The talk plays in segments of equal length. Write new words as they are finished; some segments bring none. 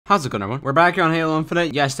How's it going, everyone? We're back here on Halo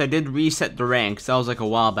Infinite. Yes, I did reset the ranks. That was like a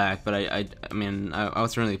while back, but I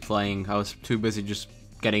wasn't really playing. I was too busy just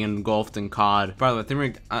getting engulfed in COD. By the way, I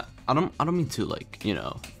think I don't mean to like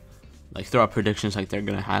throw out predictions like they're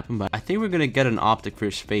gonna happen, but I think we're gonna get an optic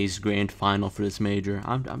for Space Grand Final for this major.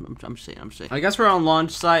 I'm saying. I guess we're on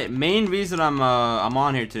launch site. Main reason I'm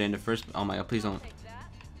on here today in the first. Oh my god, please don't.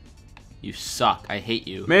 You suck. I hate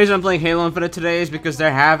you. Main reason I'm playing Halo Infinite today is because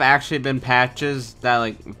there have actually been patches that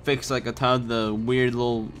like fix like a ton of the weird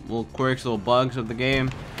little quirks, little bugs of the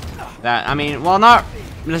game. That, I mean, well, not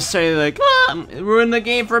necessarily like, ruin the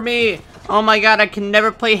game for me. Oh my god, I can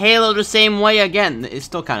never play Halo the same way again. It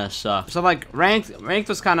still kind of sucks. So like, ranked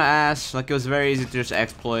was kind of ass. Like, it was very easy to just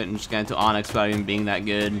exploit and just get into Onyx without even being that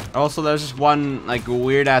good. Also, there's this one like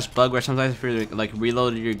weird ass bug where sometimes if you like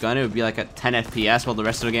reloaded your gun, it would be like at 10 FPS while the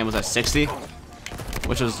rest of the game was at 60,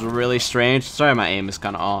 which was really strange. Sorry, my aim is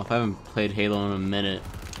kind of off. I haven't played Halo in a minute.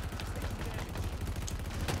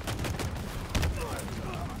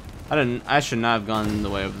 I should not have gone in the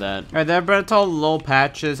way of that. Alright, there are all little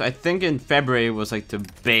patches. I think in February was like the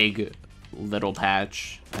big little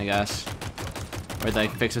patch, I guess, where they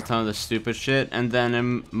fixed a ton of the stupid shit. And then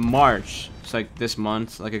in March, it's like this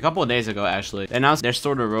month, like a couple of days ago actually, they announced their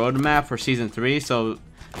sort of roadmap for season 3. So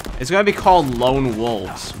it's gonna be called Lone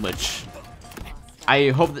Wolves, which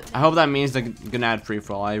I hope that means they're gonna add free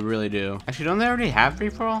for all. I really do. Actually, don't they already have free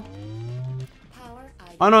for all?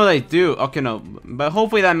 Oh no, they do. Okay, no, but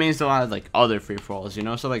hopefully that means they'll add like other free-for-alls, you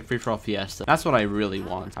know, so like free-for-all Fiesta. That's what I really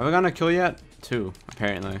want. Have we gotten a kill yet? 2,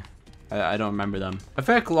 apparently. I don't remember them. I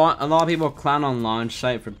feel like a lot of people clown on launch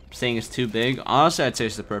site for saying it's too big. Honestly, I'd say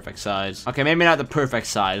it's the perfect size. Okay, maybe not the perfect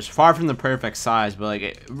size. Far from the perfect size, but like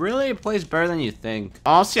it really plays better than you think.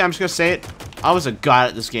 Honestly, I'm just gonna say it. I was a god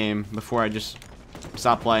at this game before I just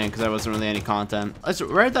stopped playing because there wasn't really any content. It's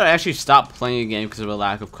rare that I actually stopped playing a game because of a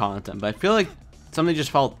lack of content, but I feel like something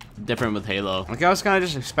just felt different with Halo. Like I was kind of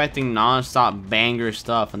just expecting non-stop banger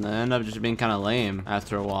stuff, and then it ended up just being kind of lame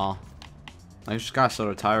after a while. Like, it just got sort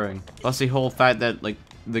of tiring. Plus the whole fact that like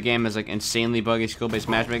the game is like insanely buggy skill-based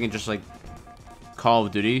matchmaking, just like Call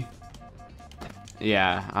of Duty.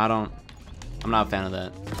 Yeah, I'm not a fan of that.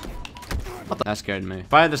 What the? That scared me.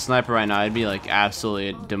 If I had the sniper right now, I'd be like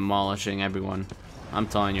absolutely demolishing everyone. I'm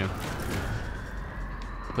telling you.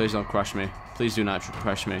 Please don't crush me. Please do not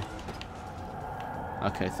crush me.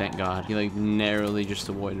 Okay, thank God. He like narrowly just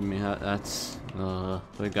avoided me. That's the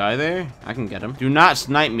guy there. I can get him. Do not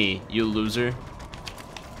snipe me, you loser.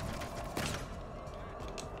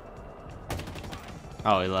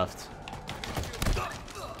 Oh, he left.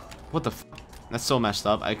 What the f? That's so messed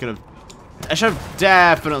up. I should have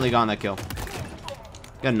definitely gotten that kill.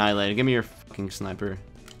 Got annihilated. Give me your fucking sniper.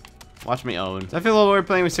 Watch me own. I feel a little weird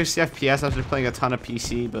playing with 60 FPS after playing a ton of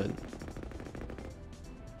PC, but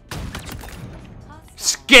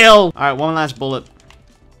skill! Alright, one last bullet.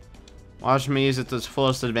 Watch me use it to its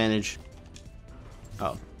fullest advantage.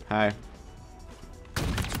 Oh, hi.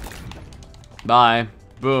 Bye.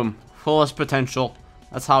 Boom. Fullest potential.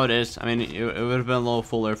 That's how it is. I mean, it would have been a little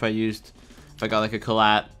fuller if I got like a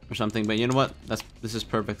collat or something, but you know what? This is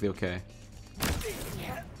perfectly okay.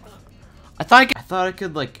 I thought I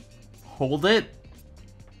could like hold it,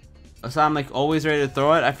 so I'm like always ready to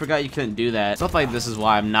throw it. I forgot you couldn't do that. Stuff like this is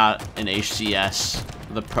why I'm not an HCS,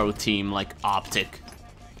 the pro team like Optic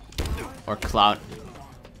or Cloud.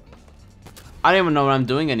 I don't even know what I'm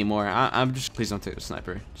doing anymore. I'm just, please don't take the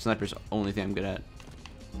sniper. Sniper's the only thing I'm good at.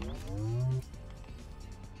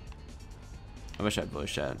 I wish I had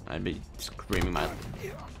voice chat. I'd be screaming my.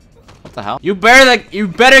 What the hell? You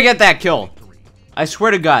better get that kill. I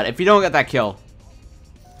swear to God, if you don't get that kill,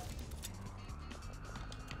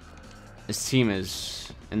 this team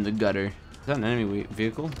is in the gutter. Is that an enemy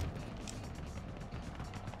vehicle?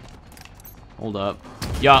 Hold up.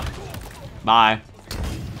 Yup. Bye.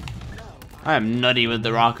 I am nutty with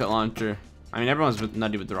the rocket launcher. I mean, everyone's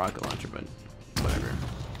nutty with the rocket launcher, but whatever.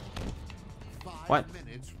 What?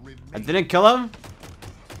 I didn't kill him?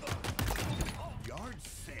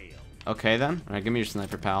 Okay then. Alright, give me your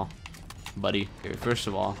sniper, pal. Buddy. Okay, first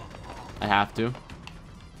of all, I have to.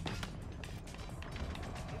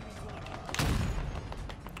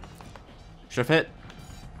 Should have hit.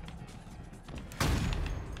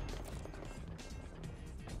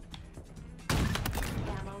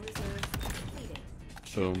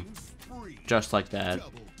 Boom. Just like that.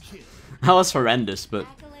 That was horrendous, but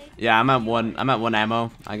yeah, I'm at one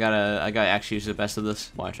ammo. I gotta actually use the best of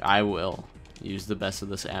this. Watch, I will use the best of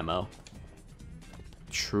this ammo.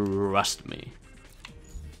 Trust me.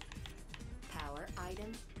 Power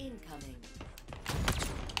item incoming.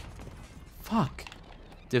 Fuck.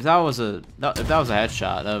 If that was a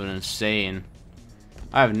headshot, that would have been insane.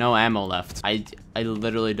 I have no ammo left. I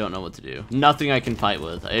literally don't know what to do. Nothing I can fight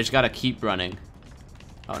with. I just gotta keep running.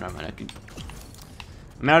 Oh, never mind.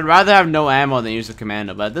 I mean, I'd rather have no ammo than use the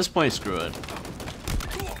commando, but at this point, screw it.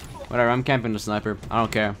 Whatever, I'm camping the sniper. I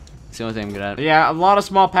don't care. It's the only thing I'm good at. But yeah, a lot of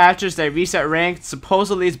small patches. They reset ranked.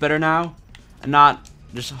 Supposedly it's better now. And not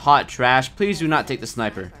just hot trash. Please do not take the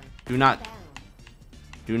sniper. Do not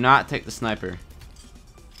take the sniper.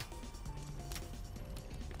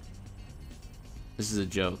 This is a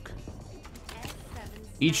joke.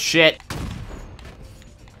 Eat shit.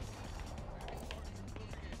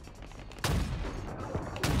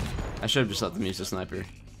 I should have just let them use the sniper.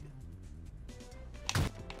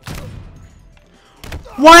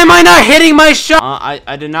 Why am I not hitting my shot?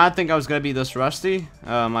 I did not think I was gonna be this rusty.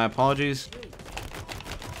 My apologies.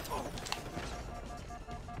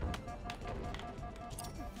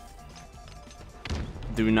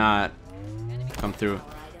 Do not come through.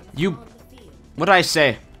 You. What did I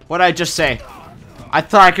say? What did I just say? I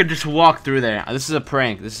thought I could just walk through there. This is a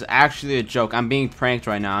prank. This is actually a joke. I'm being pranked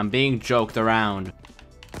right now. I'm being joked around.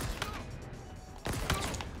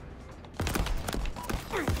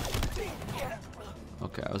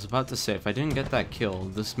 Okay, I was about to say, if I didn't get that kill,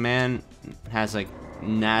 this man has like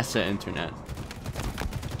NASA internet.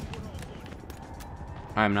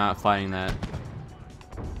 I'm not fighting that.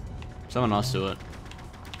 Someone else do it.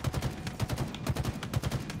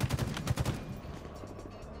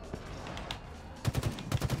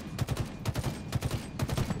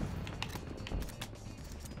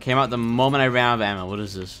 Came out the moment I ran out of ammo. What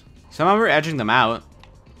is this? Somehow we're edging them out.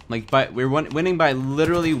 Like, we're winning by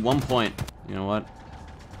literally 1 point. You know what?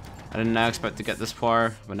 I did not expect to get this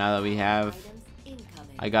far, but now that we have,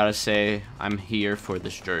 I gotta say, I'm here for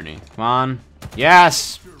this journey. Come on.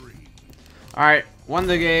 Yes! Alright, won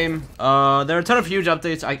the game. There are a ton of huge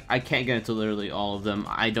updates. I can't get into literally all of them.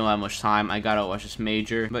 I don't have much time. I gotta watch this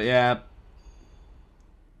major. But yeah.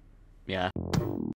 Yeah.